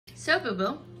So,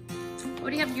 BooBoo,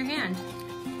 what do you have in your hand?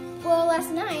 Well,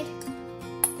 last night,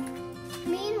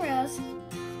 me and Rose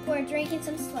were drinking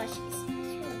some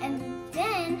slushies. And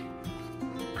then,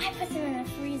 I put them in the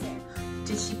freezer.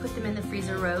 Did she put them in the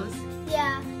freezer, Rose?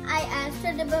 Yeah, I asked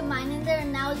her to put mine in there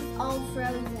and now it's all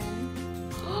frozen.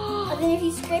 But then if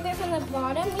you scrape it from the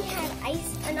bottom, we had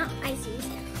ice, not ices,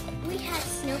 we had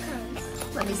snow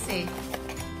cones. Let me see.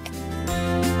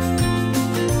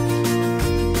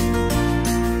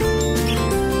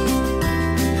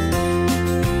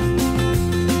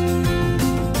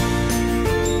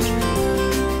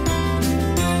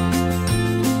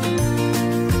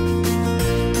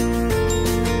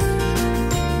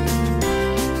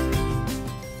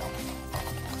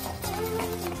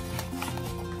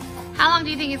 How long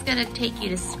do you think it's gonna take you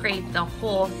to scrape the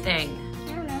whole thing?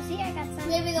 I don't know, see, I got some.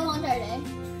 Maybe the whole entire day.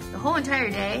 The whole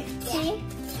entire day? Yeah. See?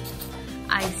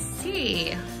 I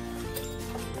see.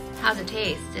 How's it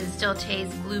taste? Does it still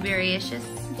taste blueberry-ishous?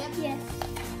 Yep. Yes.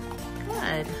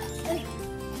 Good. It's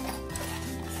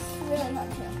really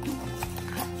hard to.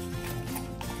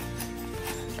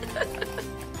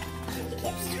 It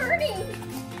keeps turning.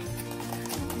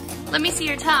 Let me see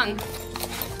your tongue.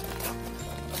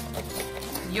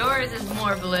 Yours is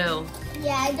more blue.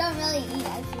 Yeah, I don't really eat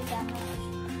ices that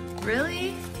much.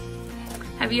 Really?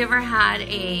 Have you ever had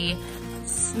a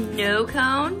snow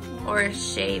cone or a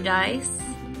shaved ice?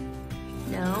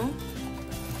 No?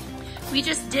 We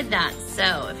just did that,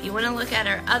 so if you want to look at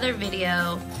our other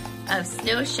video of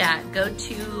Snow Shack, go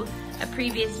to a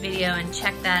previous video and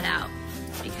check that out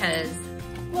because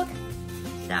look,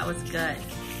 that was good.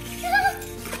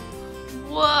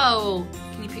 Whoa!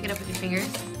 Can you pick it up with your fingers?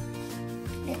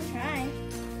 I can try.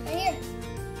 Right here.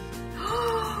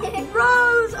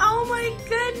 Rose, oh my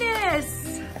goodness!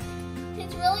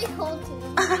 It's really cold too.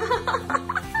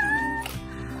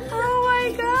 Oh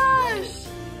my gosh!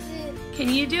 Can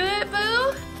you do it,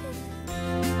 Boo?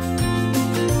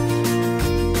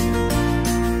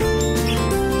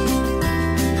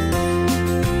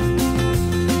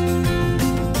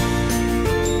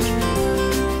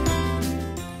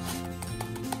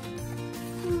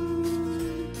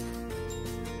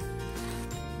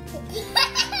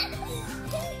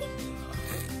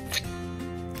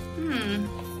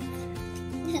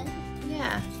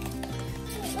 Yeah.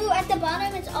 Ooh, at the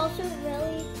bottom it's also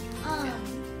really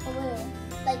blue,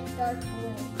 like dark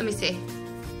blue. Let me see.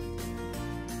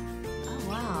 Oh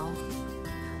wow.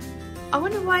 I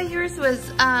wonder why yours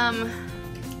was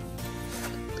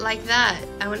like that.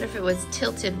 I wonder if it was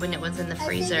tilted when it was in the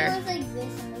freezer. I think it was like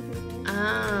this in the freezer.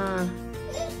 Ah.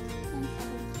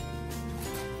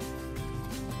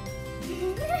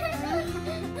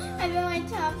 I bet my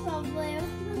top's all blue.